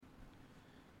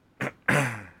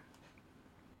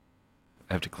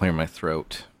I have to clear my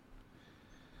throat.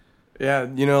 Yeah,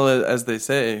 as they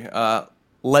say,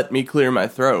 let me clear my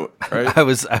throat, right? I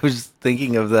was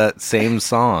thinking of that same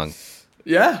song.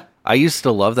 Yeah. I used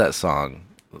to love that song.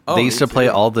 Oh, they used me to play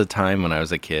too. it all the time when I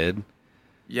was a kid.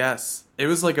 Yes. It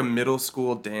was like a middle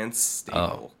school dance Oh,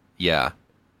 staple. yeah.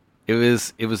 It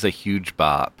was a huge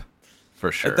bop,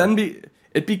 for sure.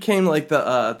 It became like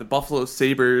the Buffalo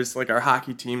Sabres, like our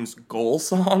hockey team's goal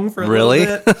song for a Really?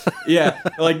 little bit. Yeah,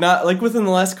 like not like within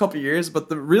the last couple of years, but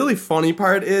the really funny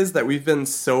part is that we've been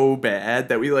so bad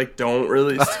that we like don't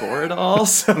really score at all,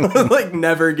 so it like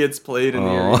never gets played in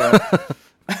the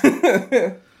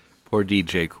arena. Poor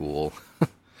DJ Cool.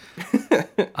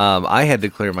 I had to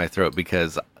clear my throat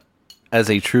because as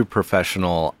a true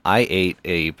professional, I ate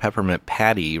a peppermint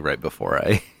patty right before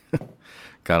I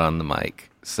got on the mic.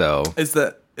 So Is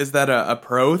that a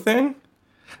pro thing?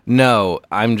 no,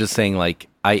 I'm just saying like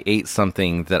I ate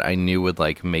something that I knew would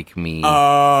like make me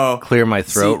Oh, clear my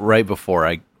throat see- right before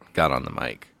I got on the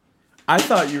mic. I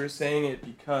thought you were saying it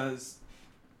because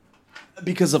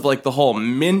of like the whole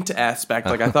mint aspect.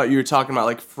 Like I thought you were talking about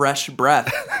like fresh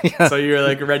breath. So you're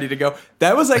like ready to go.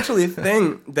 That was actually a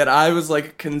thing that I was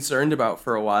like concerned about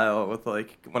for a while with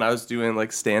like when I was doing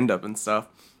like stand up and stuff.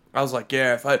 I was like,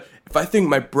 yeah, if I think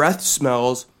my breath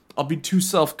smells, I'll be too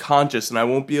self-conscious and I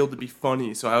won't be able to be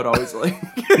funny. So I would always like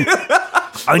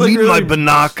I like, need my really-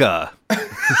 banaka.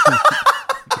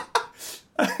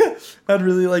 I'd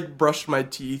really like brush my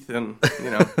teeth and,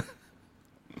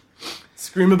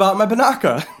 scream about my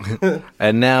banaka.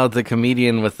 And now the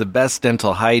comedian with the best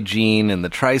dental hygiene in the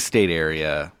tri-state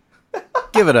area.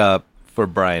 Give it up for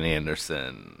Brian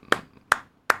Anderson.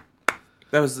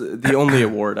 That was the only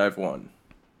award I've won.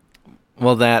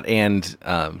 Well, that and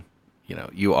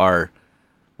you were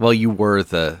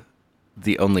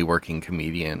the only working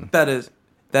comedian. That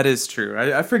is true.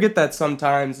 I forget that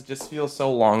sometimes. It just feels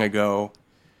so long ago.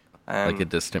 Like a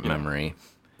distant memory.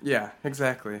 Yeah,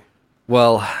 exactly.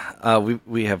 Well,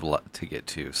 we have a lot to get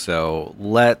to, so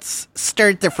let's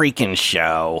start the freaking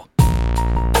show.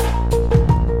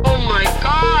 Oh my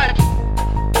god!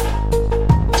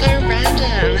 So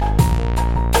random.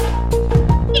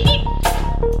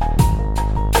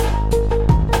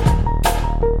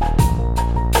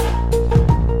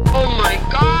 Oh my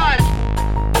god!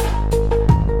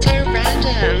 So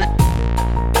random.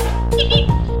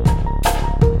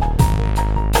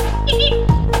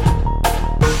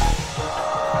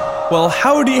 Well,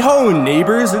 howdy ho,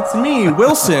 neighbors. It's me,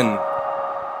 Wilson.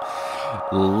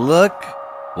 Look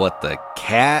what the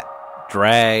cat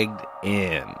dragged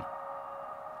in.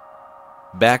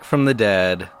 Back from the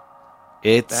dead.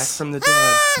 It's Back from the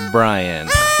dead. Brian.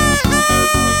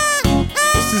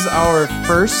 This is our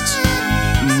first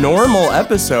normal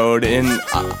episode in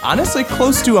honestly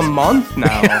close to a month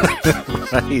now,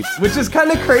 Right. which is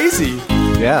kind of crazy.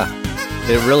 Yeah,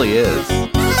 it really is.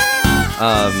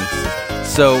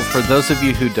 So for those of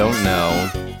you who don't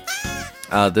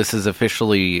know, this is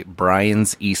officially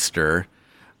Brian's Easter.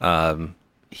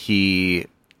 He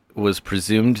was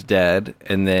presumed dead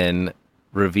and then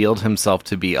revealed himself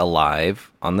to be alive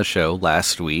on the show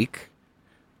last week.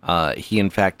 He, in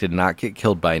fact, did not get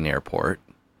killed by an airport.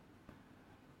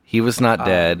 He was not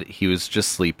dead. He was just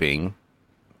sleeping.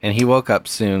 And he woke up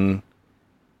soon,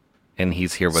 and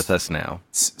he's here with us now.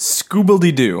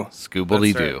 Scoobledy-doo.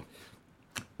 Scoobledy-doo. That's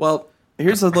right. Well,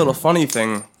 here's a little funny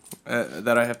thing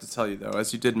that I have to tell you, though.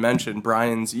 As you did mention,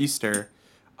 Brian's Easter,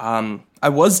 I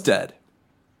was dead.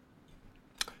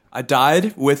 I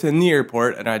died within the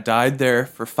airport, and I died there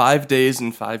for 5 days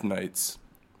and 5 nights.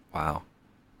 Wow.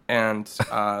 And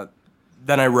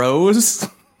then I rose.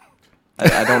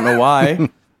 I don't know why.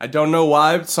 I don't know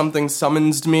why. Something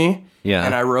summonsed me. Yeah.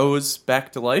 And I rose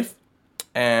back to life.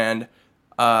 And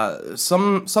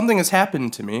something has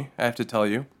happened to me, I have to tell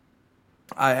you.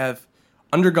 I have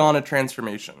undergone a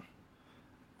transformation.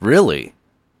 Really?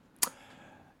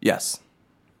 Yes.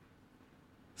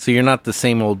 So you're not the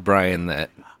same old Brian that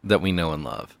we know and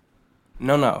love.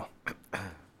 No.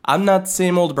 I'm not the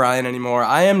same old Brian anymore.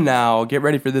 I am now, get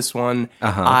ready for this one,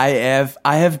 Uh-huh.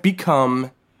 I have become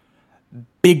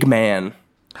Big Man.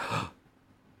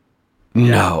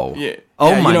 No. Yeah. Oh,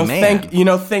 Yeah, my man.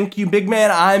 Thank you, Big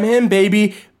Man. I'm him,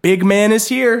 baby. Big Man is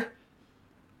here.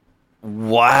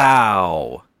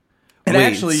 Wow. And Wait,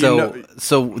 actually,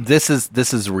 so this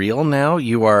is real now?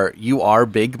 You are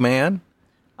Big Man?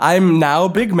 I'm now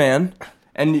Big Man.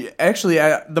 And actually,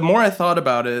 the more I thought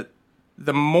about it,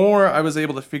 the more I was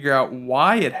able to figure out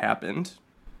why it happened.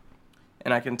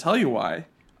 And I can tell you why.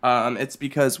 It's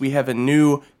because we have a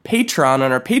new patron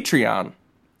on our Patreon.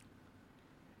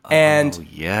 And Oh,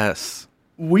 yes.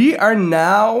 We are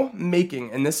now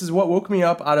making, and this is what woke me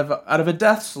up out of a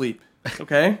death sleep.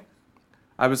 Okay,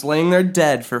 I was laying there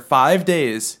dead for 5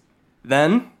 days.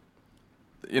 Then,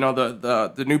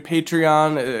 the new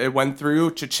Patreon it went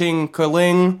through. Cha-ching,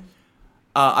 ka-ling.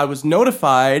 I was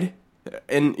notified,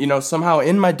 and somehow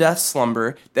in my death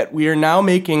slumber, that we are now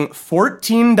making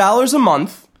 $14 a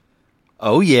month.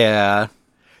 Oh yeah.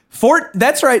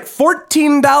 That's right,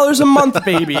 $14 a month,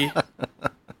 baby.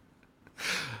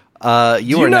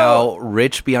 You are now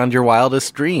rich beyond your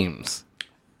wildest dreams.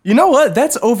 You know what?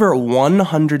 That's over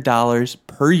 $100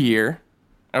 per year.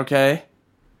 Okay?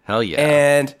 Hell yeah.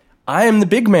 And I am the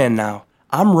big man now.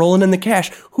 I'm rolling in the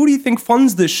cash. Who do you think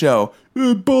funds this show?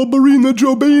 Balberina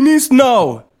Jobanis?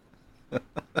 No.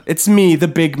 It's me, the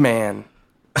big man.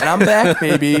 And I'm back,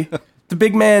 baby. The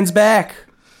big man's back.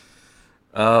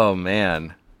 Oh,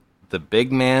 man. The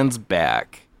big man's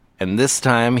back. And this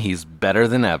time, he's better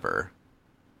than ever.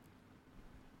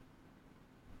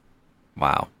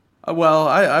 Wow. Well,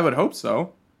 I would hope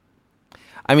so.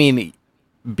 I mean,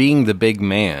 being the big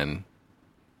man,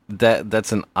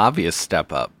 that's an obvious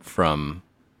step up from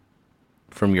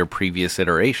your previous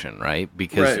iteration, right?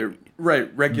 Because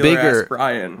right, regular ass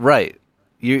Brian. Right.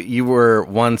 You were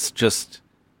once just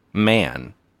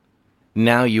man.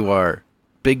 Now you are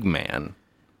big man.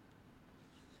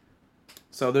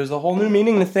 So there's a whole new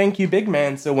meaning to thank you, big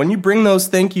man. So when you bring those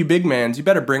thank you, big mans, you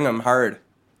better bring them hard.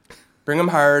 Bring them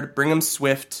hard. Bring them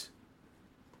swift.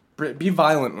 Be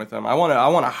violent with them. I want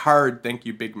a hard thank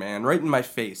you, big man, right in my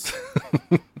face.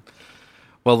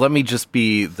 Well, let me just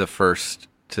be the first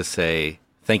to say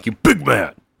thank you, big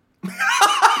man.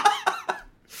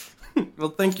 Well,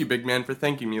 thank you, big man, for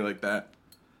thanking me like that.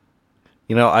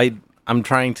 I'm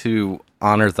trying to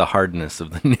honor the hardness of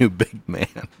the new big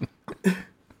man.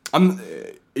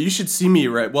 You should see me,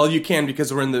 right? Well, you can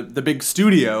because we're in the big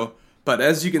studio. But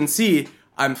as you can see,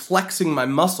 I'm flexing my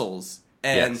muscles.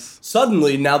 And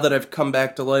suddenly, now that I've come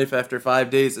back to life after 5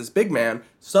 days as big man,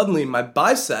 suddenly my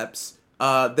biceps,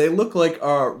 they look like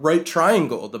a right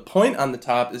triangle. The point on the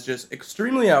top is just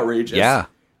extremely outrageous. Yeah.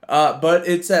 But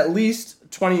it's at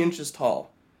least 20 inches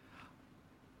tall.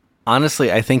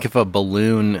 Honestly, I think if a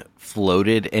balloon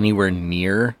floated anywhere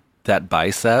near that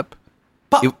bicep,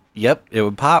 Pop. It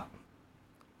would pop.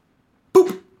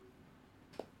 Boop.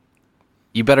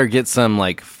 You better get some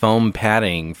foam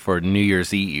padding for New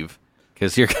Year's Eve,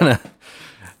 because you're gonna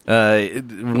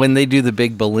when they do the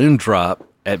big balloon drop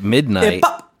at midnight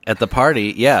at the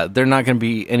party. Yeah, they're not gonna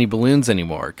be any balloons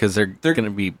anymore because they're gonna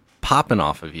be popping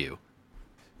off of you.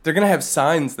 They're gonna have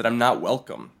signs that I'm not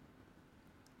welcome.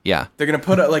 Yeah, they're gonna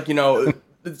put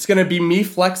it's gonna be me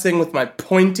flexing with my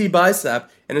pointy bicep,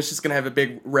 and it's just gonna have a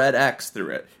big red X through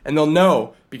it. And they'll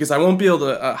know, because I won't be able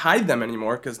to hide them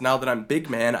anymore, because now that I'm big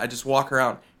man, I just walk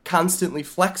around constantly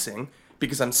flexing,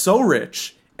 because I'm so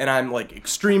rich, and I'm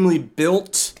extremely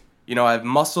built, I have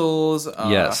muscles,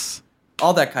 yes,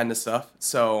 all that kind of stuff.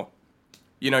 So,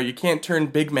 you can't turn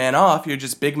big man off, you're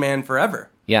just big man forever.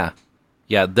 Yeah,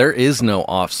 there is no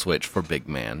off switch for big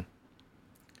man.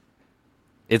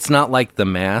 It's not like The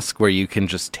Mask where you can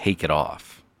just take it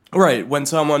off. Right. When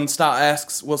someone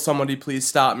asks, will somebody please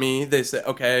stop me? They say,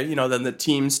 okay, then the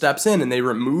team steps in and they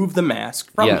remove the mask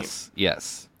from you.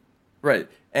 Yes. Right.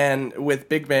 And with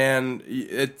big man,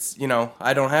 it's,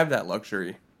 I don't have that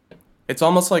luxury. It's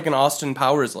almost like an Austin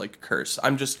Powers curse.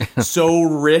 I'm just so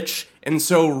rich and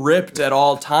so ripped at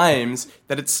all times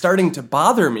that it's starting to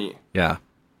bother me. Yeah.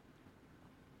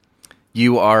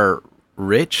 You are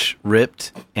rich,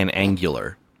 ripped, and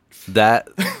angular. That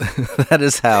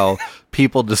is how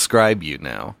people describe you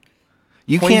now.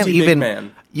 You can't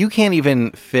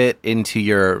even fit into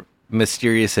your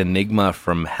mysterious Enigma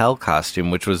from Hell costume,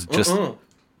 which was just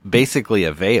basically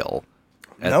a veil.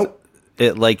 Nope.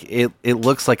 It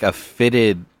looks like a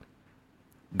fitted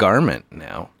garment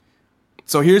now.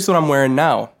 So here's what I'm wearing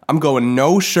now. I'm going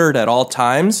no shirt at all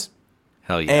times.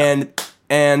 Hell yeah.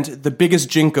 And the biggest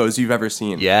Jinkos you've ever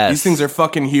seen. Yes. These things are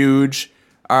fucking huge.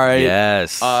 All right.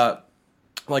 Yes. A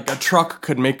truck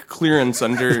could make clearance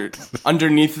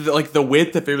underneath the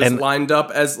width if it was lined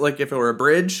up as if it were a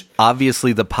bridge.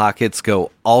 Obviously, the pockets go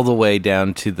all the way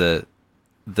down to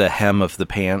the hem of the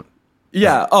pant.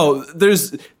 Yeah. Oh,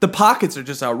 the pockets are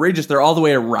just outrageous. They're all the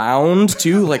way around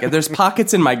too. There's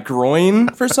pockets in my groin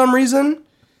for some reason.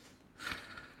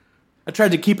 I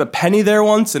tried to keep a penny there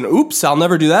once, and oops, I'll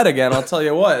never do that again. I'll tell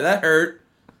you what, that hurt.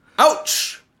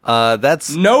 Ouch.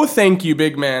 That's no thank you,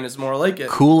 big man, is more like it.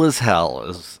 Cool as hell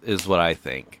is what I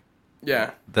think.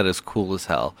 Yeah. That is cool as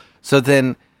hell. So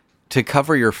then, to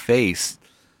cover your face,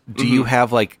 do you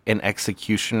have an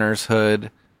executioner's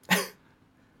hood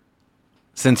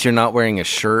Since you're not wearing a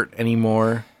shirt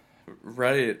anymore.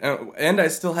 Right. And I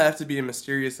still have to be a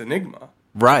mysterious enigma.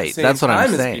 Right. Same That's what I'm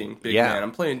time as saying. being Big Yeah. Man.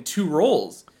 I'm playing 2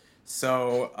 roles.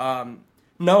 So,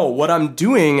 no, what I'm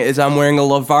doing is I'm wearing a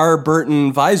LeVar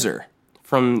Burton visor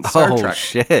from Star Oh, Trek.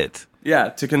 shit. Yeah,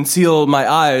 to conceal my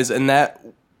eyes, and that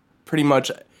pretty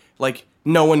much, like,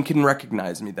 no one can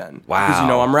recognize me then. Because,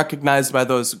 Wow. I'm recognized by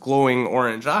those glowing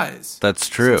orange eyes. That's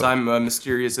true. Since I'm a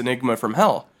mysterious enigma from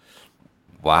hell.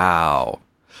 Wow.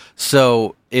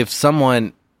 So if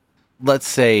someone, let's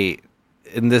say,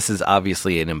 and this is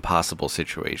obviously an impossible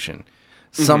situation,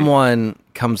 someone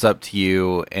comes up to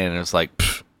you and is like,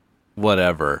 "Pfft,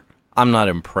 whatever, I'm not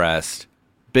impressed.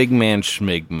 Big man,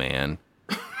 schmig man.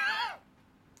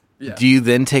 Yeah. Do you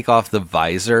then take off the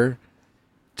visor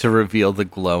to reveal the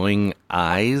glowing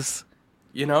eyes?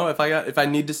 If I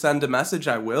need to send a message,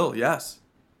 I will, yes.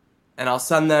 And I'll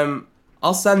send them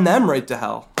right to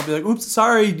hell. I'll be like, oops,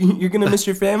 sorry, you're gonna miss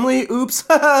your family? Oops.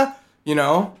 That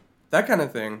kind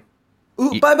of thing.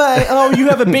 Oop, bye-bye. Oh, you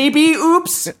have a baby?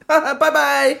 Oops.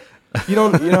 Bye-bye. You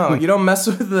don't mess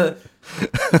with the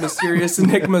mysterious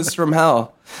enigmas from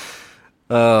hell.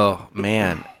 Oh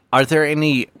man. Are there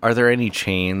any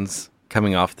chains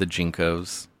coming off the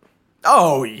Jinkos?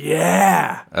 Oh,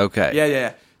 yeah. Okay.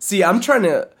 Yeah. See, I'm trying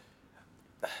to...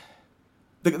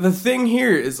 The thing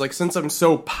here is, like, since I'm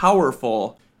so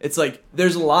powerful, it's like,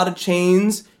 there's a lot of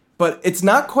chains, but it's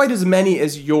not quite as many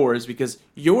as yours, because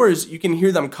yours, you can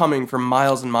hear them coming from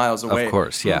miles and miles away. Of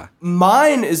course, yeah.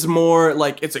 Mine is more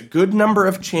like, it's a good number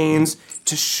of chains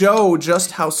to show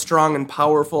just how strong and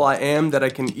powerful I am, that I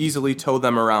can easily tow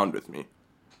them around with me.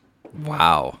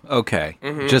 Wow. Okay.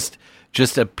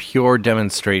 Just a pure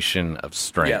demonstration of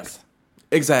strength. Yes,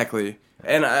 exactly.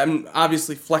 And I'm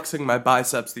obviously flexing my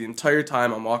biceps the entire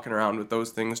time I'm walking around with those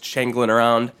things changling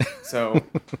around. So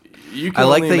you can I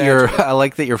like only that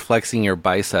imagine. you're flexing your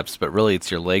biceps, but really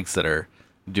it's your legs that are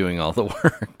doing all the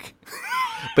work.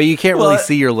 But you can't really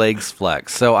see your legs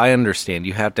flex, so I understand.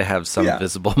 You have to have some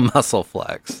visible muscle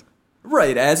flex.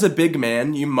 Right, as a big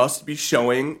man, you must be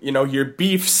showing, your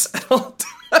beefs at all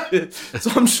times.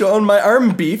 So I'm showing my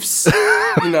arm beefs,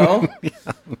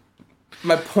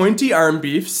 my pointy arm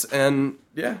beefs, and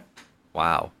yeah.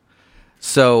 Wow.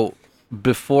 So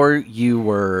before you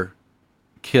were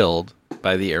killed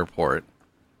by the airport,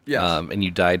 Yes. and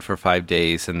you died for 5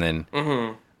 days, and then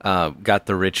got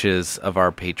the riches of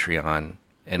our Patreon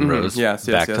and rose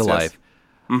back to life.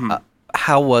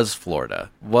 How was Florida?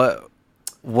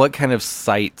 What kind of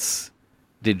sights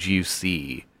did you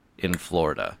see in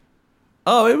Florida?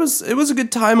 Oh, it was a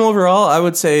good time overall. I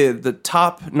would say the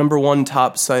number one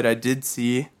top site I did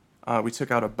see, we took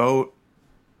out a boat.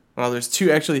 Well, there's 2,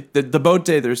 actually, the boat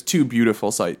day, there's 2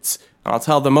 beautiful sights. I'll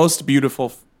tell the most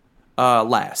beautiful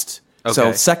last. Okay.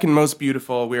 So second most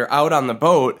beautiful, we were out on the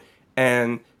boat,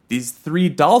 and these 3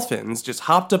 dolphins just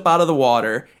hopped up out of the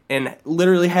water and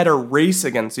literally had a race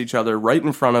against each other right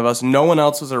in front of us. No one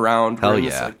else was around. Hell We're in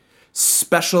this, yeah.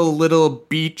 special little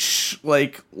beach,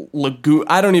 like, lagoon.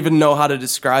 I don't even know how to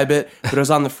describe it, but it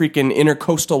was on the freaking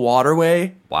Intercoastal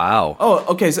Waterway. Wow. Oh,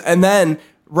 okay. So, and then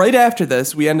right after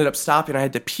this, we ended up stopping. I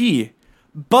had to pee.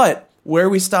 But where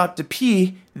we stopped to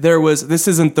pee, this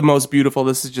isn't the most beautiful.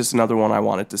 This is just another one I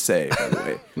wanted to say, by the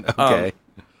way. Okay.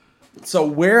 So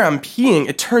where I'm peeing,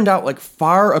 it turned out like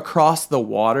far across the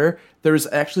water, there was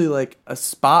actually like a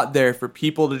spot there for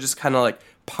people to just kind of like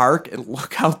park and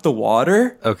look out the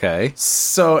water. Okay.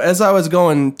 So as I was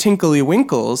going tinkly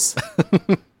winkles,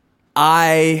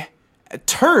 I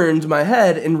turned my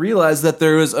head and realized that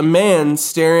there was a man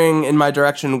staring in my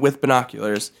direction with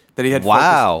binoculars that he had focused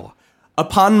Wow.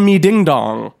 upon me ding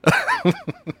dong.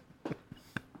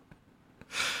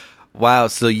 Wow.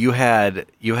 So you had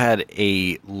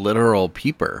a literal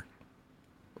peeper.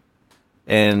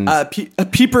 And A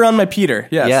peeper on my Peter,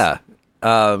 yes. yeah.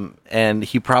 And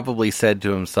he probably said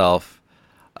to himself,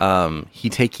 he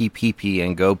take he pee pee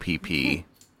and go pee pee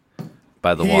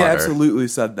by the He water. absolutely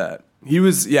said that. He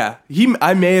was, yeah.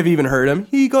 I may have even heard him.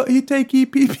 He take he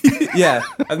pee pee. Yeah,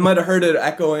 I might have heard it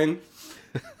echoing.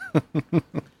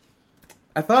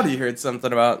 I thought he heard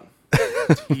something about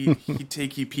he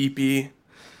take he pee pee.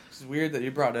 It's weird that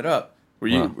you brought it up.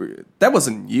 That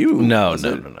wasn't you? No, was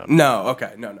no, it? no, no. No,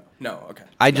 okay, no, okay.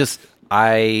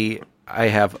 I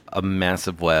have a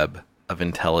massive web of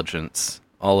intelligence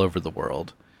all over the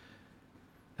world.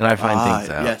 And I find things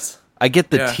out. Yes. I get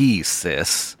the Yeah. tea,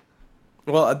 sis.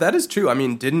 Well, that is true. I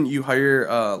mean, didn't you hire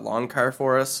a lawn car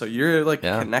for us? So you're like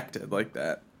connected like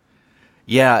that.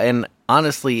 Yeah, and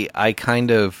honestly, I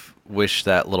kind of wish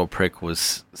that little prick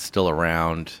was still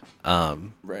around.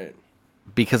 Right.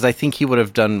 Because I think he would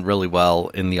have done really well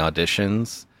in the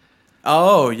auditions.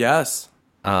 Oh, yes.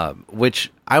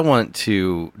 which I want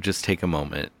to just take a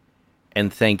moment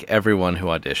and thank everyone who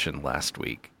auditioned last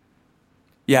week.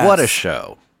 Yes. What a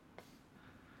show.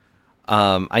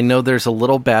 I know there's a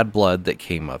little bad blood that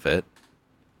came of it.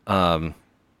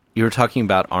 You were talking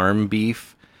about arm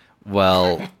beef.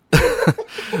 Well,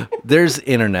 there's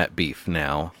internet beef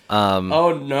now.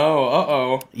 Oh, no.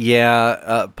 Uh-oh.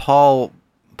 Yeah, Paul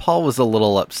was a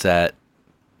little upset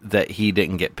that he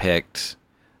didn't get picked.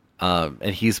 And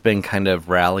he's been kind of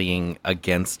rallying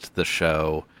against the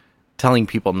show, telling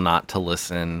people not to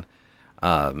listen.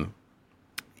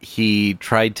 He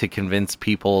tried to convince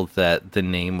people that the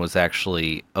name was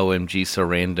actually OMG So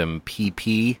Random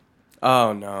PP.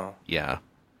 Oh, no. Yeah.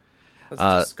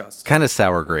 That's disgusting. Kind of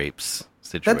sour grapes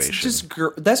situation.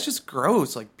 That's just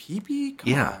gross. Like, pee-pee? Come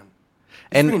Yeah. on.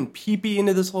 And Bringing pee-pee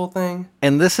into this whole thing?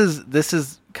 and this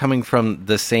is coming from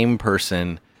the same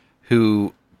person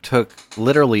who took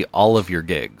literally all of your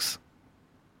gigs.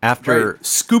 After Right.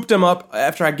 Scooped him up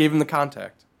after I gave him the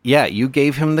contact. Yeah, you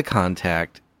gave him the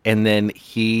contact, and then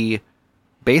he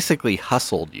basically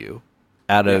hustled you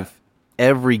out of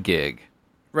every gig.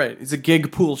 Right. He's a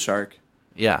gig pool shark.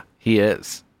 Yeah, he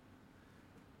is.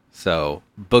 So,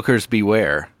 bookers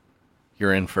beware.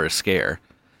 You're in for a scare.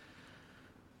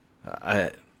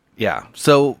 Yeah,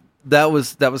 so that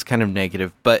was kind of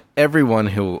negative, but everyone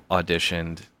who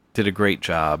auditioned did a great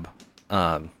job.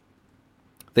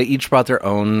 They each brought their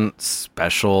own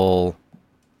special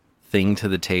thing to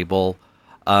the table.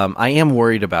 I am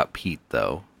worried about Pete,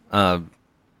 though.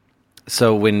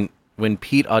 So when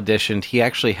Pete auditioned, he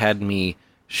actually had me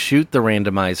shoot the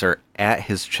randomizer at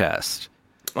his chest,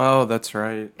 Oh, that's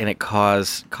right. and it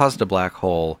caused a black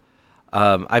hole.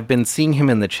 I've been seeing him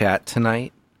in the chat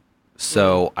tonight,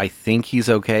 so I think he's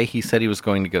okay. He said he was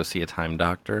going to go see a time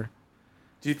doctor.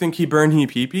 Do you think he burned he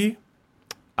pee-pee?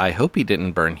 I hope he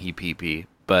didn't burn he pee-pee,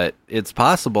 but it's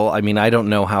possible. I mean, I don't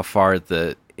know how far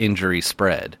the injury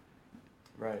spread.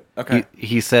 Right. Okay.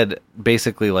 He said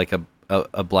basically like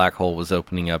a black hole was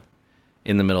opening up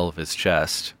in the middle of his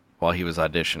chest while he was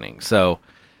auditioning. So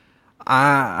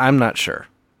I'm not sure.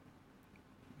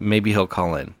 Maybe he'll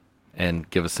call in and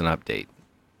give us an update.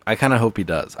 I kind of hope he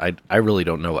does. I really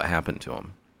don't know what happened to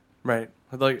him. Right.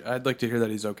 I'd like to hear that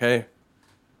he's okay.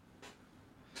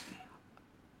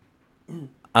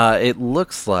 It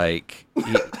looks like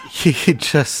he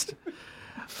just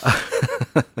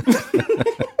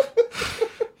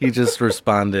he just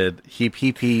responded. He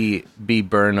pee be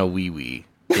burn a wee wee.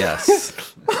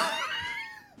 Yes.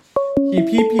 He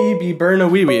pee-pee be burn a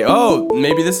wee-wee. Oh,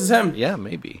 maybe this is him. Yeah,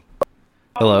 maybe.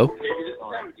 Hello.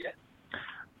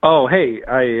 Oh, hey,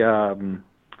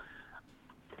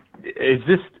 is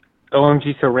this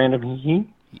OMG So Random Hee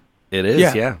Hee? It is.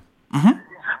 Yeah. Yeah.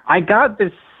 I got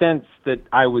this sense that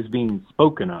I was being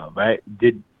spoken of.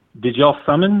 Did y'all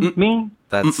summon me?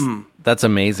 That's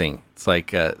amazing. It's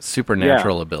like a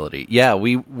supernatural ability. Yeah,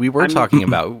 we were talking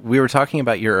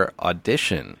about your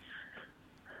audition.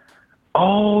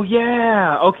 Oh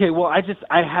yeah. Okay. Well,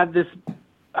 I had this.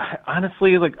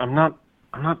 Honestly, like I'm not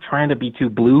trying to be too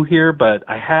blue here, but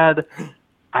I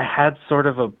had sort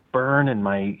of a burn in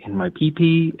my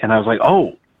pee-pee, and I was like,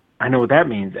 oh, I know what that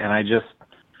means, and I just,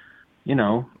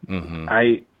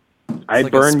 I like a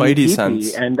burned my spidey pee-pee,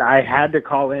 sense. and I had to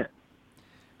call in.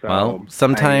 So Well,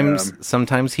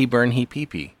 sometimes he burn he pee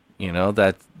pee.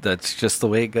 That's just the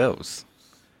way it goes.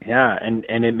 yeah, and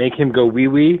it make him go wee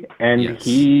wee, and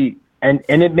Yes.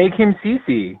 and it make him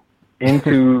see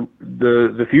into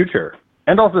the future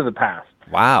and also the past.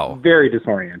 Wow. Very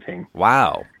disorienting.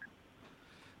 Wow.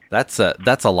 That's a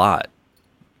lot.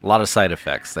 A lot of side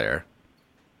effects there.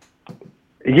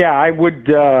 Yeah, I would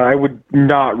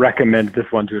not recommend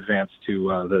this one to advance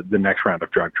to the next round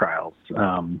of drug trials.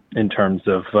 In terms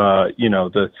of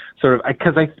the sort of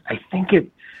because I think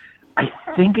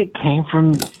it came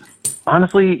from,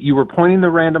 honestly, you were pointing the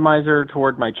randomizer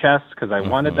toward my chest because I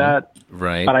wanted that,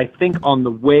 Right. but I think on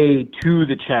the way to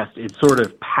the chest it sort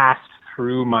of passed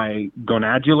through my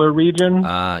gonadular region.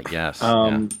 Yes.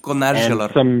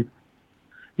 Gonadular. And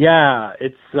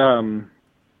it's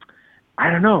I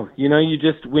don't know. You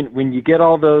just when you get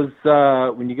all those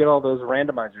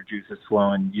randomizer juices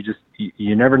flowing,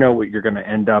 you never know what you're going to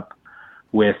end up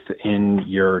with in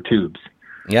your tubes.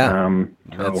 Yeah. So,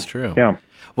 that's true. Yeah.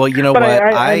 Well, you know But what?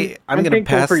 I'm I'm going to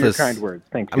thankful pass for your this. kind words.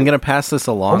 Thank you. I'm going to pass this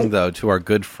along though to our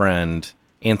good friend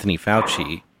Anthony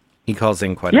Fauci. He calls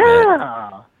in quite a bit.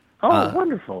 Yeah. Oh,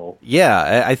 wonderful.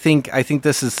 Yeah, I think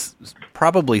this is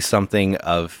probably something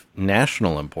of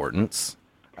national importance.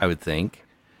 I would think.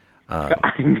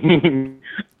 I mean,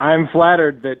 I'm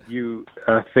flattered that you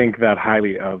think that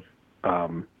highly of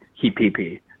He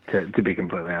PP. to be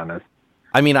completely honest.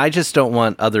 I mean, I just don't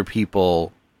want other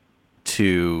people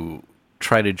to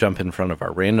try to jump in front of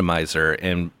our randomizer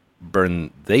and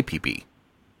burn they pee-pee.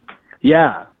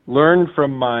 Yeah, learn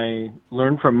from my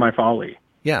folly.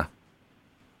 Yeah.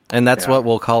 And that's Yeah. what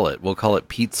we'll call it. We'll call it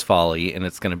Pete's Folly, and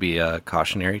it's going to be a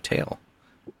cautionary tale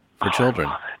for children.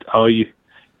 Oh, you've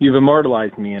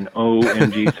immortalized me in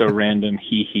OMG so random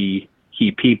he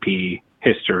pee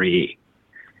history.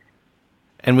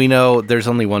 And we know there's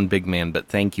only one big man, but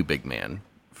thank you, big man,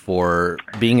 for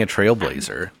being a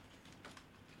trailblazer.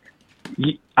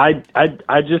 I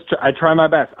try my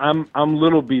best. I'm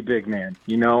little B big man.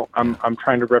 You know, I'm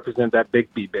trying to represent that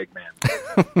big B big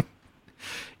man.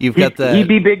 You've got that. He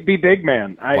be big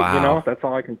man. Wow. You know, that's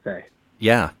all I can say.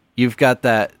 Yeah, you've got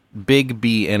that big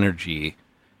B energy.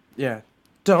 Yeah.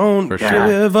 Don't For sure.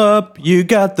 give up. You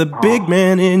got the big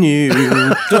man in you.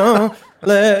 Don't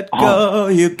let go.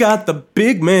 You got the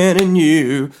big man in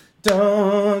you.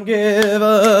 Don't give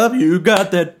up. You got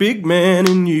that big man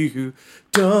in you.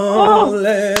 Don't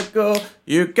let go.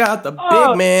 You got the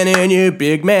big man in you.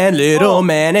 Big man, little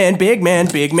man, and big man,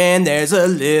 big man. There's a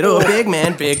little big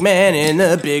man in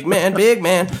the big man, big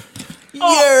man.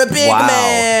 You're a big Wow.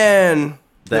 man.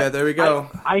 Yeah, there we go.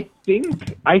 I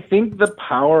think the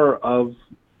power of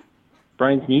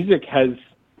Brian's music has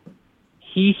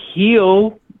he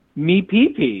heal me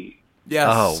pee. Yes.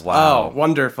 Oh, wow. Oh,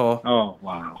 wonderful. Oh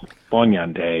wow,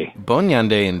 Bonyande.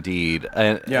 Bonyande indeed.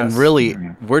 And Yes. really,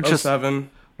 we're just 07.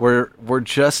 we're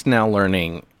just now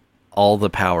learning all the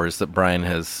powers that Brian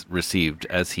has received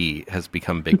as he has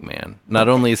become big man. Not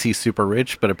only is he super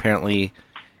rich, but apparently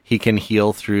he can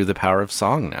heal through the power of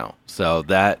song now. So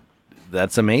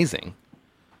that's amazing.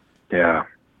 Yeah,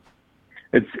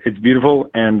 it's beautiful,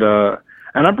 and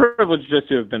I'm privileged just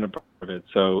to have been a part of it.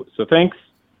 So thanks,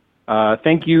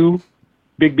 thank you,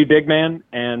 Big B Big Man,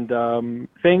 and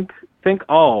think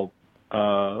all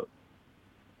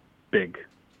big,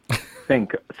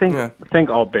 think Yeah. think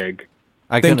all big,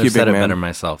 I Thank couldn't you, have said big it man. better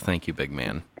myself. Thank you, big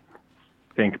man.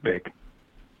 think big.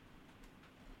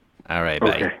 All right, bye.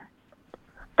 Okay,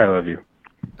 I love you.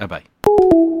 Bye.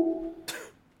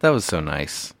 That was so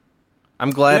nice. I'm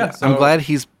glad. Yeah, so- I'm glad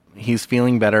he's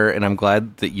feeling better, and I'm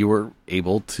glad that you were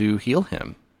able to heal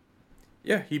him.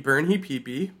 Yeah, he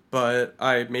pee-pee, but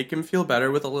I make him feel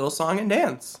better with a little song and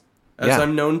dance, as Yeah.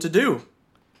 I'm known to do.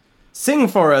 Sing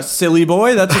for us, silly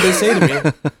boy. That's what they say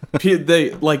to me. They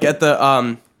like at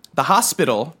the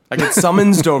hospital. I get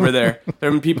summoned over there.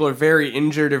 When people are very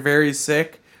injured or very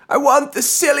sick. I want the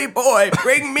silly boy.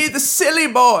 Bring me the silly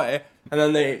boy. And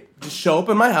then they just show up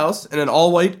in my house in an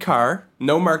all-white car,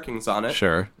 no markings on it.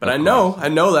 Sure, But of I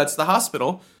know that's the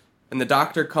hospital. And the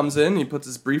doctor comes in, he puts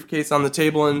his briefcase on the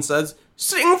table and says,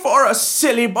 "Sing for us,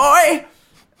 silly boy!"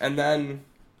 And then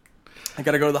I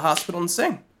gotta go to the hospital and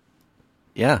sing.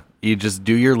 Yeah, you just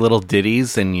do your little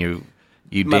ditties and you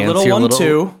My dance little your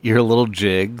 1-2. your little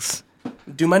jigs.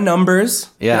 Do my numbers.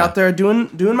 Yeah. Get out there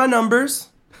doing my numbers.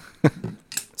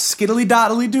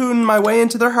 Skiddly-doddly doing my way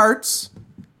into their hearts.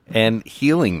 And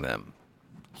healing them.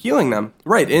 Healing them.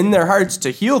 Right, in their hearts to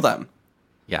heal them.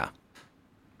 Yeah.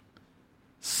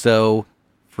 So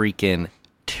freaking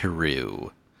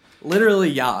true. Literally,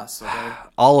 yas. Okay?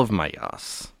 All of my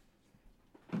yas.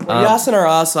 We're yassing our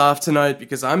ass off tonight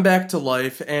because I'm back to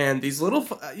life, and these little...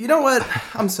 you know what?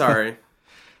 I'm sorry.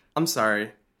 I'm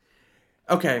sorry.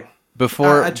 Okay.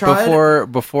 Before I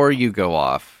tried- before you go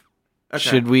off, Okay.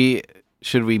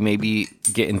 should we maybe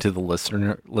get into the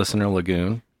listener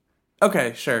lagoon?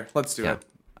 Okay, sure. Let's do Yeah. it.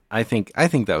 I think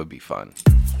that would be fun.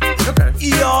 Okay.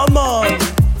 Yeah, man.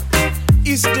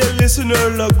 It's the Listener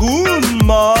Lagoon,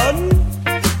 man.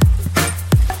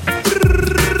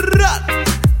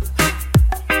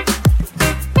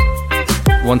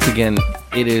 Once again,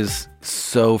 it is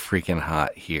so freaking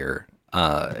hot here.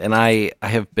 And I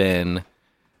have been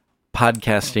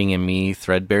podcasting in me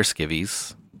threadbare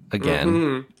skivvies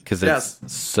again because it's Yes.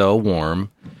 so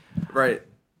warm. Right.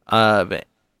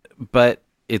 But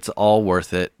it's all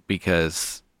worth it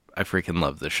because I freaking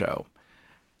love the show.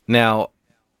 Now,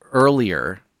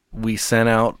 earlier, we sent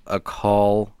out a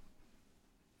call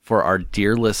for our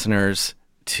dear listeners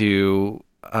to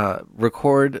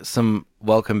record some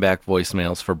welcome back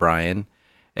voicemails for Brian.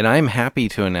 And I'm happy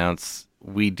to announce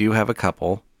we do have a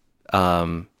couple.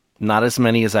 Not as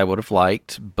many as I would have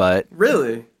liked, but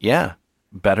Really? yeah,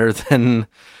 better than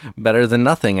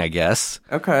nothing, I guess.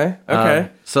 Okay. Okay.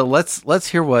 So let's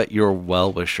hear what your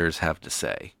well-wishers have to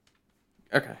say.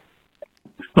 Okay.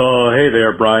 Oh, hey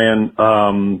there, Brian.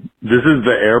 This is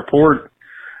the airport.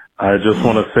 I just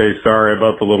want to say sorry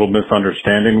about the little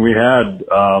misunderstanding we had.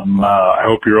 I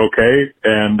hope you're okay,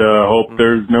 and hope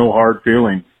there's no hard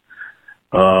feelings.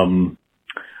 All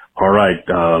right,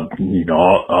 all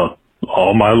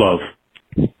my love.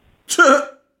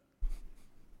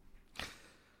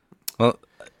 Well,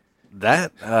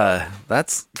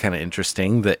 that's kind of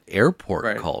interesting. The airport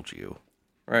Right. called you.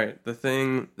 Right. The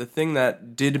thing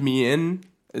that did me in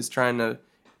is trying to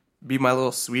be my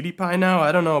little sweetie pie now.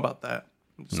 I don't know about that.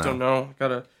 I just No. don't know.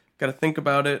 Gotta think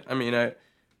about it. I mean, I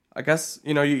guess,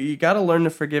 you gotta learn to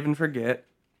forgive and forget.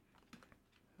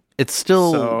 It's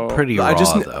still So, pretty raw, I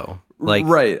just- though. Like,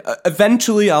 Right.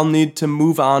 Eventually I'll need to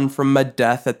move on from my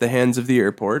death at the hands of the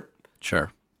airport.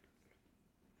 sure.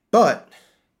 But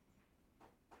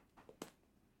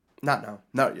not now.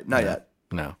 Not yet.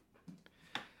 No.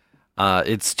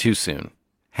 It's too soon.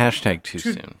 Hashtag too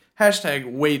soon.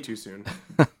 Hashtag way too soon.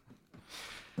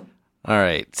 All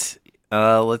right.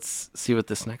 Let's see what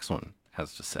this next one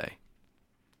has to say.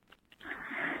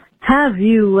 Have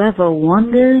you ever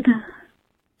wondered?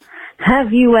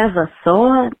 Have you ever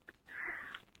thought?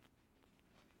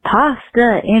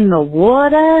 Pasta in the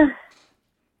water?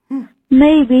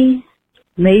 Maybe.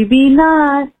 Maybe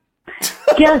not.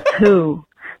 Guess who?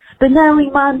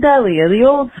 Spinelli Mondelli of the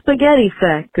old spaghetti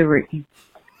factory.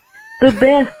 The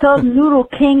bathtub noodle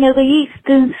king of the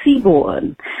eastern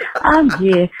seaboard. I'm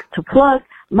here to plug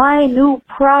my new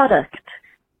product.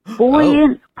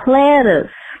 Buoyant platters.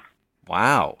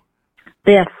 Wow.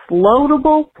 They're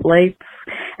floatable plates,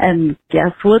 and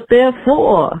guess what they're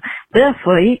for? They're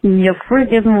for eating your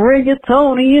friggin'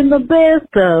 rigatoni in the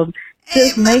bathtub.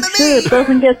 Just make sure it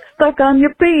doesn't get stuck on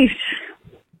your piece.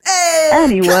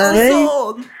 Anyway,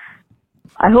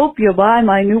 I hope you buy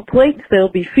my new plates. They'll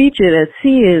be featured at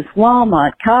Sears,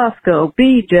 Walmart, Costco,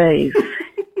 BJ's,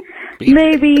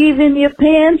 maybe even your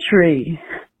pantry.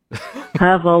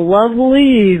 Have a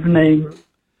lovely evening.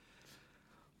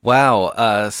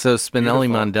 Wow. So Spinelli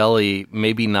Mondelli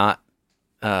maybe not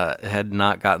had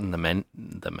not gotten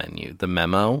the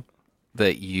memo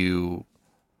that you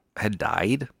had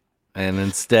died, and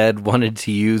instead wanted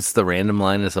to use the Random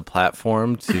Line as a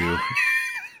platform to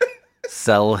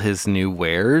sell his new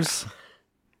wares.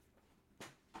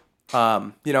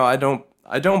 I don't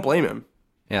blame him.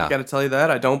 Yeah. I gotta tell you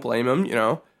that. I don't blame him,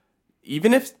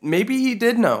 Even if maybe he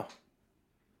did know.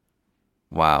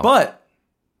 Wow.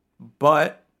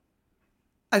 But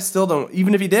I still don't,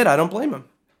 even if he did, I don't blame him.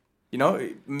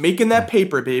 Making that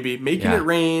paper, baby. Making Yeah. it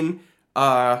rain.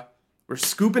 We're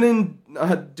scooping in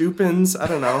dupins. I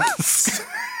don't know.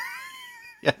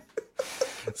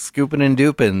 Scoopin' and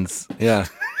Dupins. Yeah.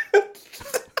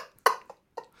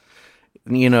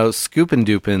 Scoopin'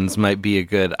 Dupins might be a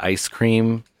good ice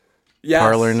cream Yes.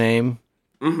 parlor name.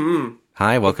 Mm-hmm.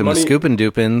 Hi, welcome to money- Scoopin'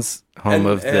 Dupins, home And,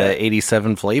 of the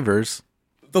 87 flavors.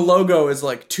 The logo is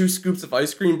like 2 scoops of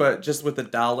ice cream, but just with a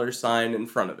dollar sign in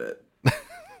front of it.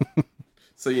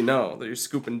 So you know that you're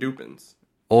scooping dupins.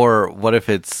 Or what if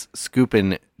it's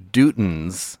Scoopin'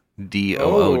 Dootons, Doot,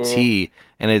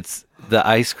 and it's the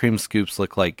ice cream scoops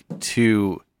look like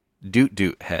 2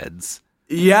 doot heads.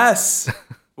 Yes.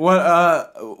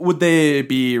 What would they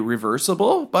be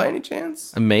reversible by any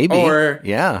chance? Maybe. Or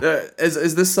Yeah.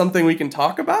 Is this something we can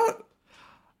talk about?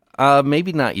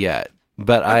 Maybe not yet,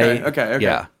 but Okay.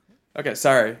 yeah, Okay,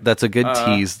 sorry. that's a good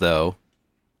tease though.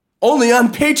 Only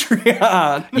on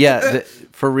Patreon. Yeah,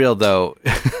 for real though.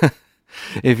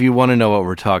 If you want to know what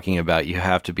we're talking about, you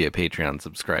have to be a Patreon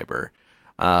subscriber,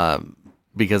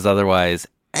 because otherwise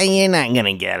you're not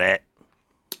gonna get it.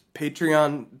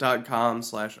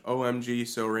 Patreon.com/OMG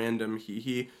so random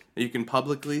hee. You can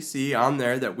publicly see on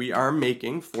there that we are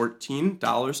making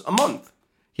 $14 a month.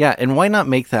 Yeah, and why not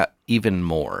make that even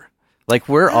more? Like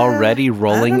we're already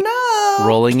rolling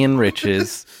in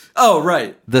riches. Oh,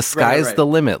 right. The sky's right. the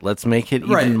limit. Let's make it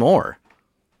Right. even more.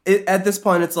 At this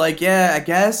point, it's like, yeah, I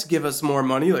guess give us more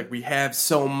money. Like, we have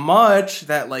so much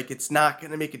that, like, it's not going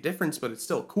to make a difference, but it's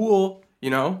still cool,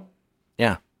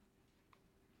 Yeah.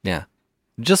 Yeah.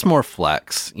 Just more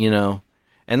flex, And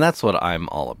that's what I'm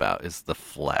all about, is the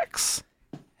flex.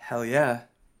 Hell yeah.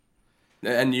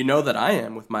 And you know that I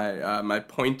am with my my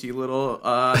pointy little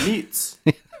meats.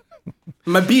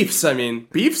 My beefs, I mean.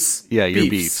 Beefs? Yeah, your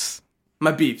beefs.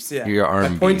 My beefs, yeah. Your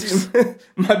arm my pointy, beefs.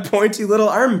 my pointy little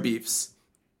arm beefs.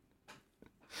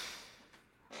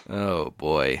 Oh,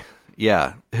 boy.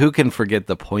 Yeah. Who can forget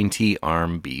the pointy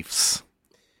arm beefs?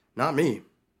 Not me.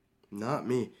 Not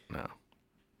me. No.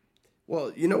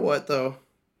 Well, you know what, though?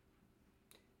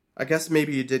 I guess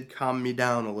maybe you did calm me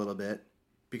down a little bit,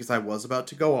 because I was about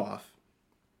to go off.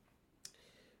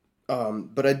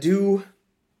 But I do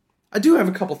have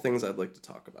a couple things I'd like to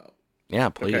talk about. Yeah,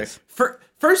 please. Okay.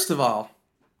 First of all,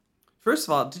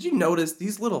 did you notice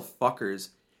these little fuckers?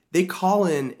 they call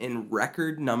in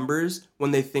record numbers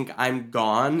when they think I'm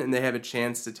gone and they have a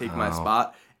chance to take my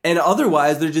spot. And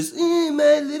otherwise, they're just,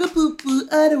 my little poo-poo,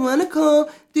 I don't want to call.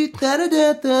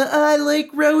 Da-da-da-da, I like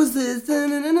roses.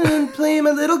 Playing my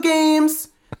little games.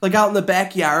 Like out in the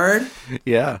backyard.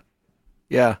 Yeah.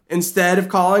 Yeah. Instead of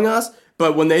calling us.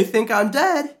 But when they think I'm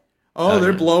dead,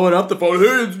 they're blowing up the phone.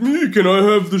 Hey, it's me. Can I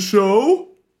have the show?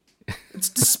 It's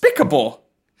despicable.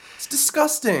 It's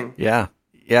disgusting. Yeah.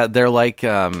 Yeah. They're like,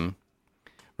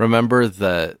 remember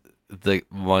the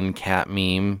one cat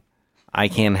meme?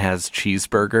 ICANN has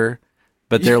cheeseburger,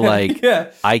 but they're like,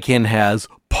 Yeah. ICANN has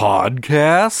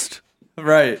podcast?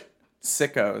 Right.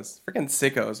 Sickos. Freaking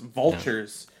sickos.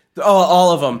 Vultures. Oh,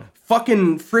 all of them.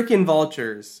 Fucking freaking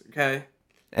vultures. Okay?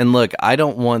 And look, I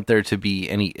don't want there to be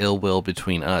any ill will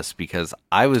between us because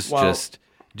I was just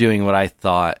doing what I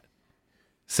thought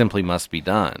simply must be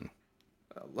done.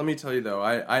 Let me tell you, though,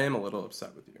 I am a little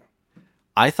upset with you.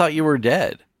 I thought you were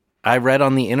dead. I read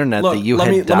on the internet Look, that you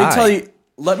had died.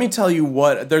 Let me tell you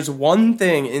what. There's one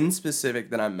thing in specific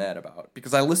that I'm mad about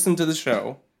because I listened to the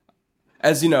show,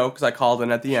 as you know, because I called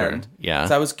in at the end. Yeah.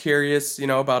 So I was curious,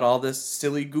 about all this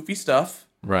silly, goofy stuff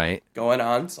Right. going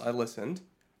on. So I listened,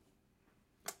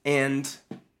 and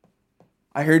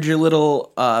I heard your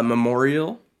little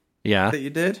memorial Yeah. that you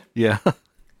did. Yeah.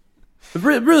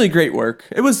 Really great work.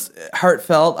 It was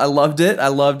heartfelt. I loved it. I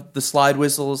loved the slide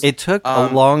whistles. It took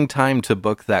a long time to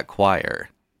book that choir.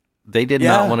 They did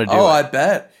not want to do it. I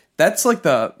bet. That's like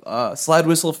the Slide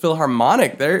Whistle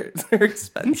Philharmonic. They're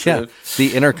expensive. Yeah.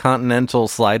 The Intercontinental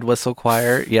Slide Whistle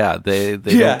Choir. Yeah, they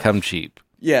don't come cheap.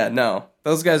 Yeah, no.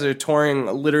 Those guys are touring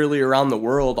literally around the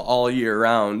world all year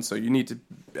round, so you need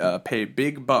to pay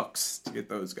big bucks to get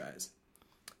those guys.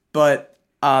 But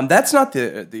that's not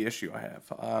the issue I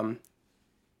have.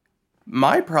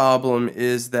 My problem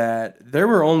is that there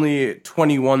were only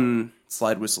 21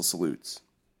 slide whistle salutes,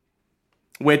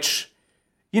 which,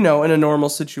 in a normal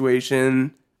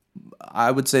situation,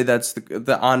 I would say that's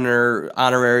the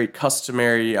honorary,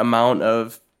 customary amount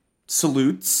of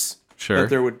salutes that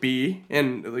there would be,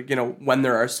 and when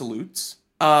there are salutes.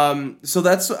 So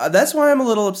that's why I'm a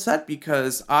little upset,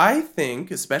 because I think,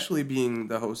 especially being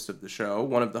the host of the show,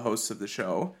 one of the hosts of the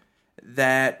show,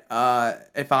 that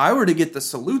if I were to get the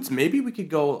salutes, maybe we could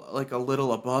go like a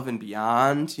little above and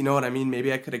beyond. You know what I mean?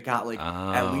 Maybe I could have got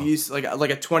at least like a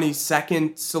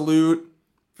 20-second salute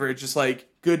for just like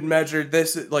good measure.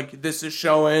 This is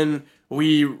showing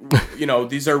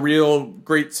these are real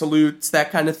great salutes, that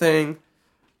kind of thing.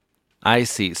 I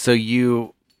see. So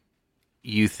you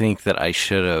think that I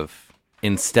should have,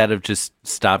 instead of just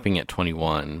stopping at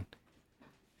 21,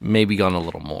 maybe gone a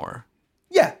little more.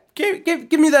 Yeah.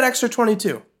 Give me that extra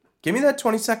 22. Give me that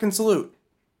 20-second salute.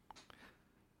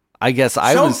 I guess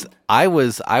I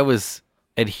was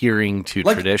adhering to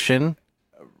tradition.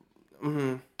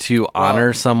 To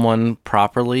honor someone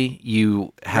properly,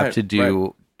 you have to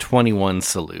do 21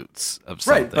 salutes of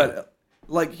something. Right,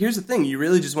 but here's the thing: you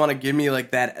really just want to give me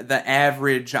the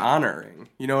average honoring.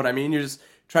 You know what I mean? You're just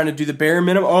trying to do the bare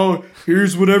minimum. Oh,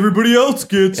 here's what everybody else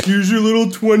gets. Here's your little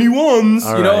 21s.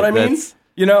 All you know right, what I mean?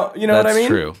 You know what I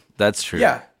mean? That's true.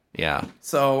 Yeah. Yeah.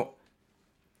 So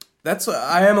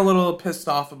I am a little pissed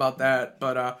off about that,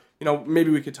 but maybe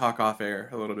we could talk off air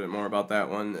a little bit more about that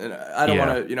one. And I don't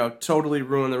want to, totally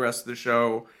ruin the rest of the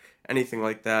show, anything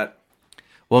like that.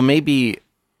 Well, maybe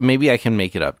I can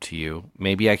make it up to you.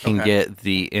 Maybe I can get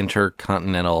the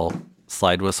Intercontinental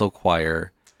Slide Whistle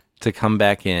Choir to come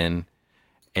back in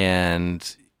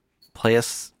and play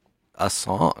us a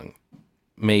song.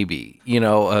 Maybe,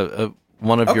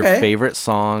 one of your favorite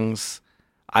songs.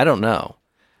 I don't know.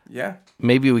 Yeah.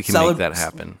 Maybe we can make that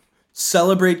happen.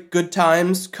 Celebrate good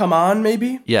times. Come on,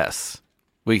 maybe? Yes.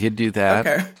 We could do that.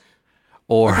 Okay.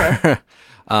 Or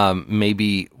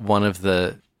maybe one of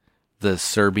the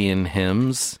Serbian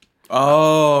hymns.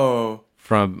 Oh.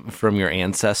 From your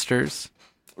ancestors.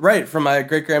 Right, from my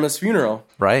great-grandma's funeral.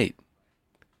 Right.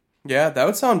 Yeah, that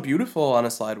would sound beautiful on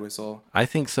a slide whistle. I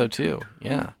think so too.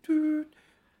 Yeah.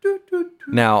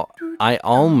 Now, I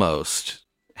almost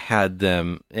had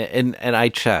them, and I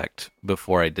checked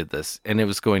before I did this, and it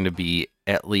was going to be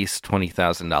at least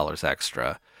 $20,000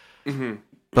 extra. Mm-hmm.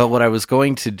 But what I was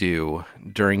going to do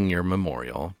during your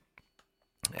memorial,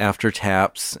 after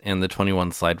taps and the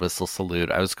 21 slide whistle salute,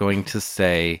 I was going to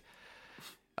say,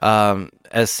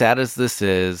 as sad as this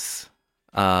is,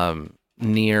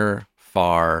 near,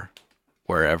 far,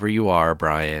 wherever you are,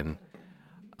 Brian,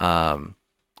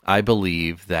 I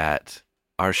believe that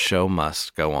our show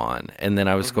must go on. And then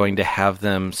I was going to have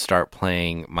them start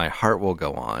playing My Heart Will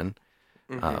Go On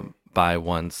by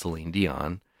one Celine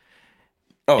Dion.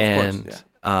 Oh, of course,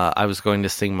 I was going to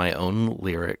sing my own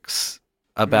lyrics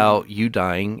about you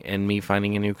dying and me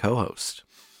finding a new co-host.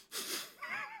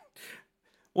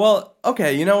 Well,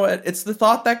 okay, you know what? It's the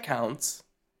thought that counts.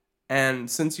 And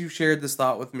since you shared this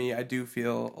thought with me, I do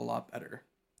feel a lot better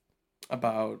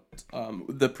about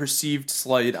the perceived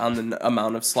slight on the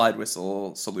amount of slide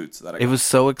whistle salutes that I got. It was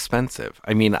so expensive.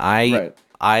 I mean, I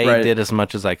Right. did as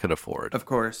much as I could afford. Of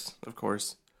course.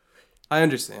 I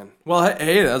understand. Well,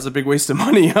 hey, that was a big waste of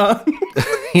money, huh?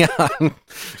 Yeah, I'm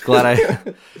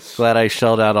glad I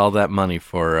shelled out all that money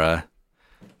for a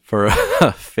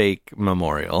fake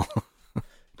memorial.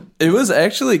 It was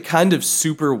actually kind of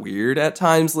super weird at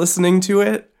times listening to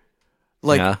it.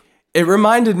 Like, Yeah. it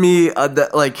reminded me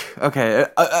that, like, okay,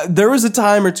 there was a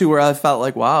time or two where I felt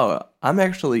like, wow, I'm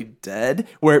actually dead.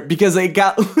 Because it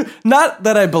got, not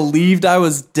that I believed I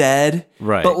was dead,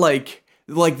 Right. but like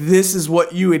this is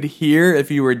what you would hear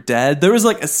if you were dead. There was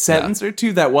like a sentence or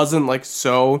two that wasn't like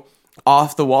so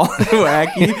off the wall and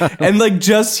wacky, and like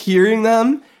just hearing them,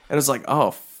 and it was like,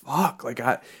 oh fuck, like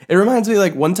it reminds me,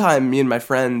 like, one time me and my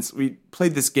friends, we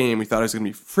played this game. We thought it was gonna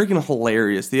be freaking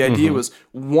hilarious. The idea was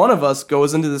one of us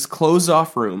goes into this closed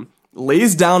off room,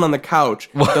 lays down on the couch,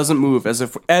 doesn't move, as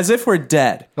if we're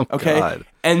dead. Okay, God.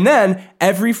 and then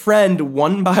every friend,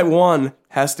 one by one,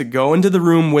 has to go into the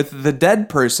room with the dead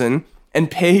person and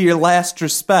pay your last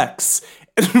respects.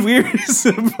 And we were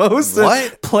supposed to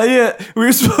What? play it. We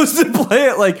were supposed to play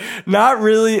it like not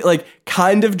really, like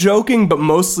kind of joking, but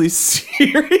mostly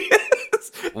serious.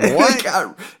 And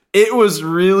What? it was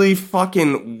really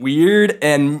fucking weird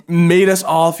and made us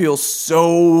all feel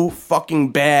so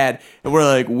fucking bad. And we're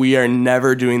like, we are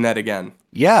never doing that again.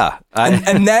 Yeah.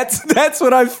 And that's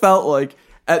what I felt like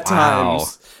at Wow.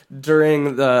 times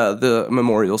during the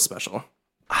memorial special.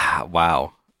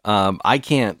 Wow. I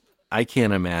can't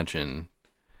imagine,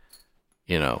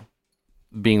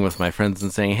 being with my friends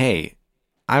and saying, "Hey,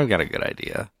 I've got a good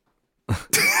idea.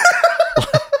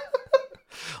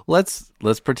 let's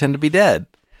pretend to be dead.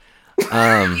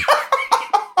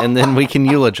 And then we can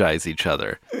eulogize each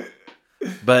other."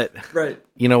 But Right.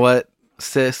 you know what,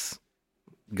 sis,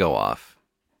 go off.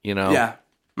 Yeah.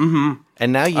 And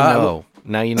now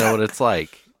now you know what it's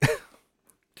like.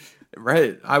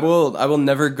 Right. I will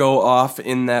never go off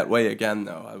in that way again,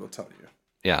 though. I will tell you.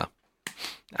 Yeah.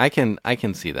 I can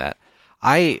see that.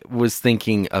 I was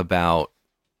thinking about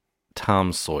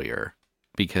Tom Sawyer,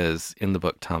 because in the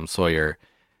book Tom Sawyer,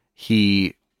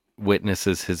 he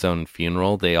witnesses his own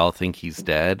funeral. They all think he's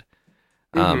dead.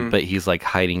 But he's like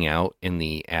hiding out in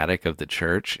the attic of the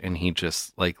church, and he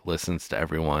just like listens to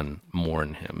everyone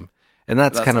mourn him. And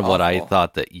that's kind of what I awful.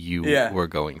 thought that you Yeah. were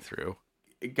going through.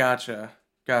 Gotcha.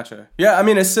 Yeah, I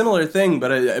mean, a similar thing, but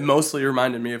it mostly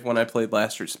reminded me of when I played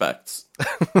Last Respects.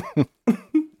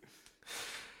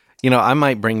 I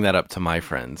might bring that up to my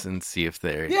friends and see if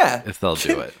they'll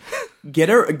do it. Get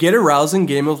a rousing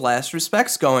game of Last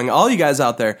Respects going. All you guys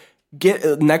out there,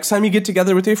 next time you get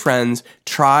together with your friends,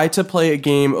 try to play a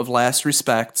game of Last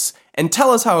Respects and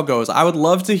tell us how it goes. I would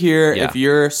love to hear Yeah. if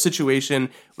your situation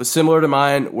was similar to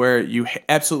mine, where you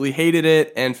absolutely hated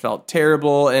it and felt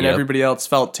terrible, and Yep. everybody else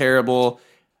felt terrible.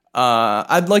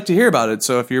 I'd like to hear about it.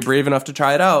 So if you're brave enough to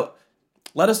try it out,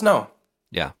 let us know.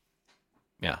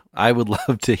 Yeah. I would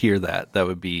love to hear that.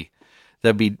 That'd be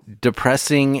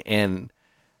depressing and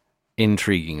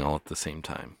intriguing all at the same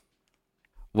time.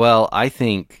 Well, I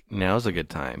think now's a good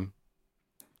time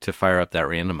to fire up that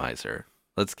randomizer.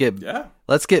 Let's get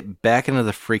back into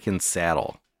the freaking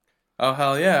saddle. Oh,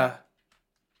 hell yeah.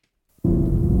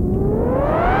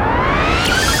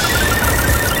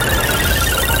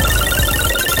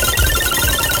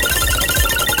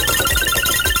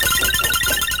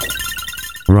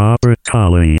 Robert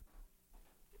Colley.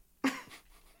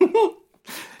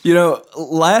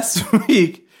 Last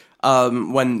week,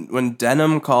 when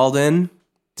Denim called in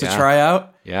to Yeah. try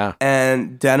out, Yeah.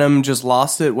 and Denim just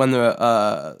lost it when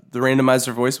the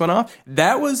randomizer voice went off.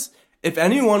 That was, if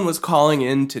anyone was calling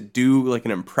in to do like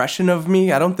an impression of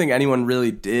me, I don't think anyone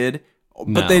really did.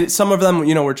 But No. some of them,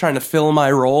 were trying to fill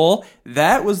my role.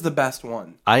 That was the best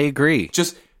one. I agree.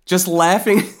 Just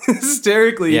laughing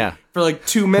hysterically Yeah. for like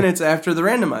 2 minutes after the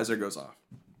randomizer goes off.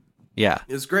 Yeah.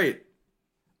 It was great.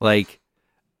 Like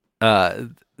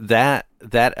that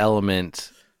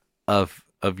element of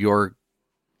your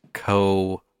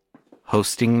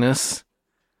co-hostingness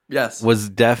Yes. was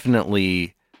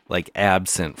definitely like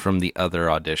absent from the other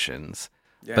auditions.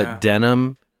 Yeah. But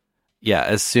Denim,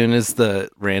 as soon as the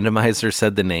randomizer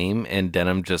said the name and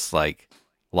Denim just like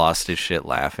lost his shit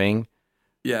laughing,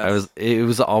 Yes. it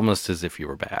was almost as if you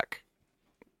were back.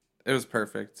 It was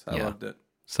perfect. I Yeah. loved it.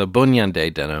 So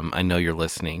Bunyande Denim, I know you're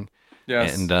listening.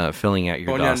 Yes. and filling out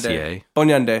your dossier.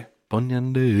 Bonyande.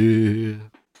 Bonyande.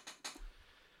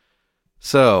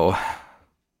 So,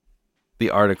 the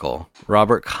article,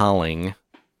 Robert Colling,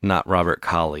 not Robert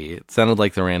Colley. It sounded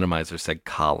like the randomizer said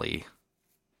Colley.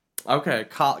 Okay,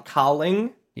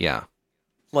 Colling, Yeah.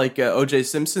 like O.J.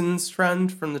 Simpson's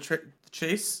friend from the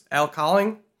Chase, Al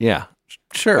Colling. Yeah.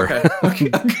 Sure. Okay.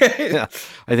 Yeah.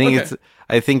 I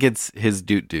think it's his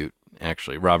doot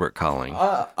actually, Robert Colling.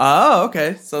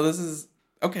 Okay. So this is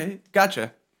okay.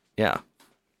 Gotcha. Yeah.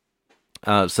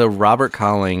 So Robert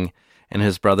Colling and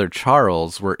his brother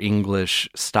Charles were English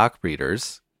stock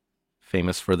breeders,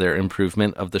 famous for their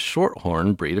improvement of the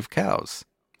shorthorn breed of cows.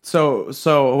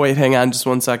 So wait, hang on just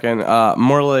 1 second.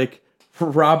 More like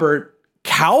Robert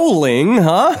Cowling,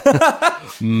 huh?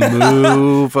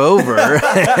 Move over.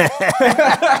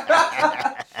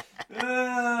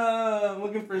 I'm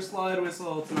looking for a slide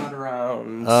whistle. It's not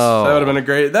around. Oh. That would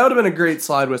have been a great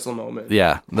slide whistle moment.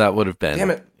 Yeah, that would have been. Damn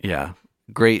it. Yeah.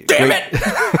 Great. Damn it.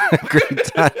 Great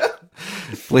time.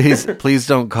 Please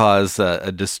don't cause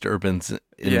a disturbance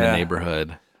in the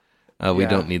neighborhood. We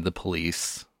don't need the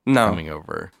police coming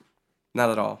over. Not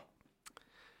at all.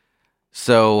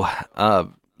 So,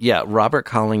 Robert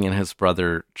Colling and his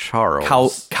brother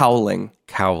Charles. Cowling.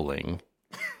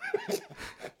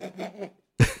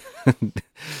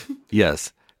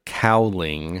 Yes,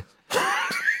 Cowling.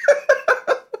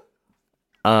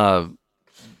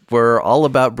 Were all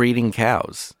about breeding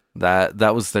cows.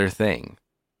 That was their thing.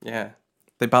 Yeah.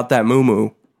 They bought that moo.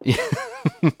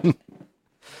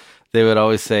 They would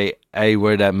always say, "Hey,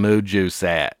 where that moo juice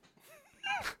at?"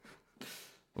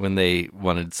 when they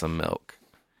wanted some milk.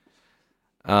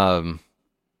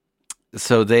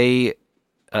 So they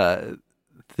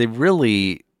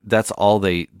really, that's all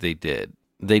they did.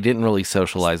 They didn't really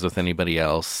socialize with anybody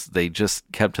else. They just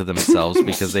kept to themselves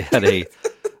because they had a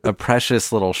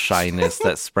precious little shyness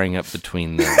that sprang up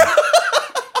between them.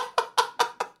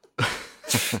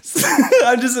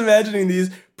 I'm just imagining these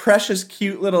precious,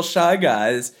 cute little shy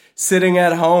guys sitting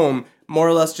at home, more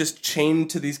or less just chained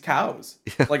to these cows.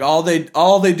 Like all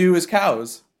they do is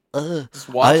cows. Just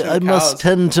watching I cows. must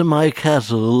tend to my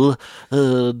cattle.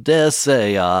 Dare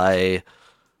say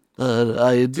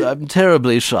I'm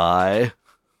terribly shy.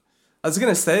 I was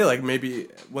gonna say, like, maybe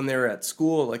when they were at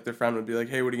school, like, their friend would be like,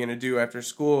 "Hey, what are you gonna do after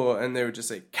school?" And they would just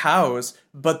say cows.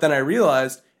 But then I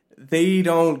realized they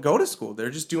don't go to school; they're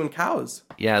just doing cows.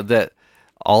 Yeah, that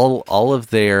all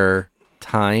of their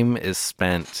time is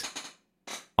spent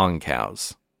on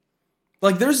cows.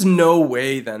 Like, there's no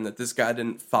way then that this guy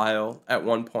didn't file at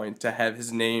one point to have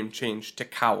his name changed to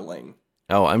Cowling.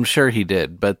 Oh, I'm sure he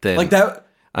did, but then Like that.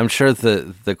 I'm sure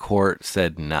the court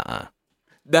said nah.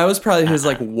 That was probably his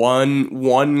like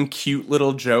one cute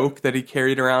little joke that he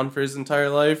carried around for his entire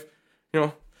life. You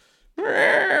know,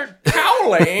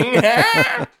 Cowling,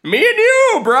 huh? Me and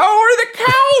you, bro, we're the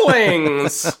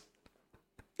Cowlings, the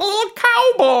little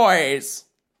cowboys.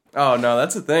 Oh no,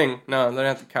 that's a thing. No, they're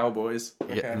not the cowboys.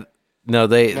 Okay. Yeah, no,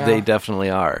 they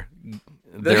definitely are.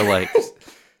 They're like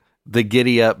the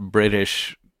giddy up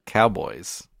British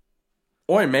cowboys.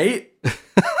 Oi, mate.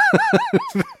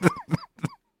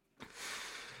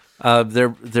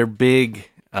 Their big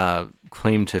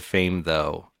claim to fame,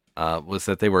 though, was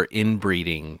that they were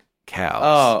inbreeding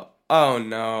cows. Oh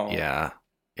no. Yeah.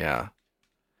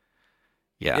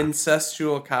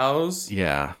 Incestual cows.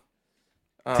 Yeah.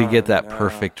 To get that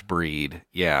perfect breed.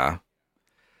 Yeah.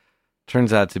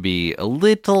 Turns out to be a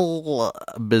little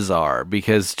bizarre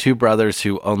because two brothers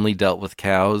who only dealt with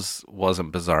cows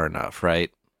wasn't bizarre enough,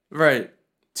 right? Right.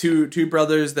 Two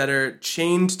brothers that are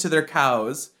chained to their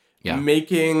cows. Yeah.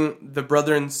 Making the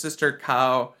brother and sister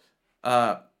cow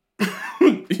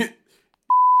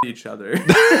each other.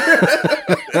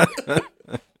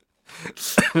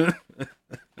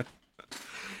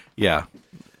 Yeah,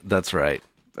 that's right.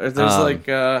 There's like,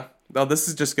 oh, this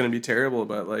is just going to be terrible,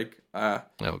 but like, oh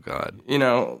God, you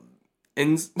know,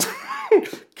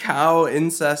 cow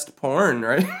incest porn,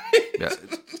 right? Yeah,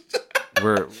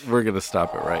 we're gonna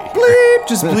stop it right here. Bleep,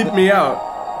 just bleep me out.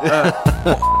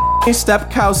 Step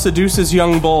cow seduces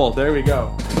young bull. There we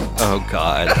go. Oh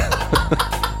God.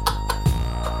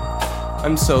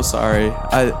 I'm so sorry.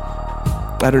 I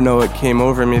don't know what came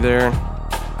over me there.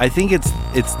 I think it's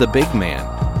the big man.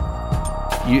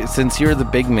 Since you're the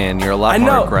big man, you're a lot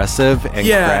more aggressive and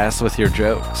crass with your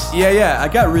jokes. Yeah. I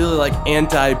got really like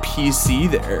anti-PC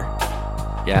there.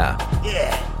 Yeah.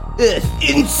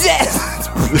 Incest.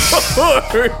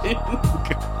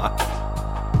 God.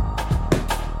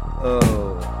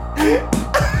 Oh.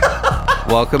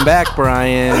 Welcome back,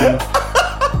 Brian.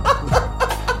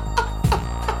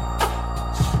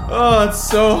 Oh, it's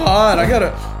so hot. I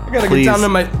I gotta Please. get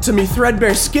down to me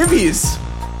threadbare skivvies.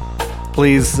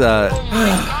 Please,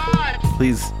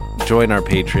 please join our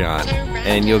Patreon,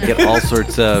 and you'll get all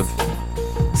sorts of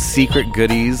secret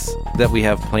goodies that we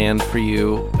have planned for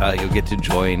you. You'll get to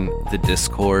join the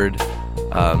Discord.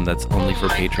 That's only for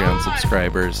Patreon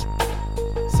subscribers.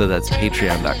 So that's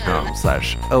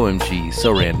patreon.com/OMG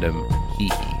so random hee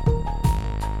hee.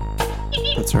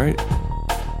 That's right.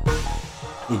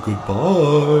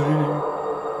 Goodbye.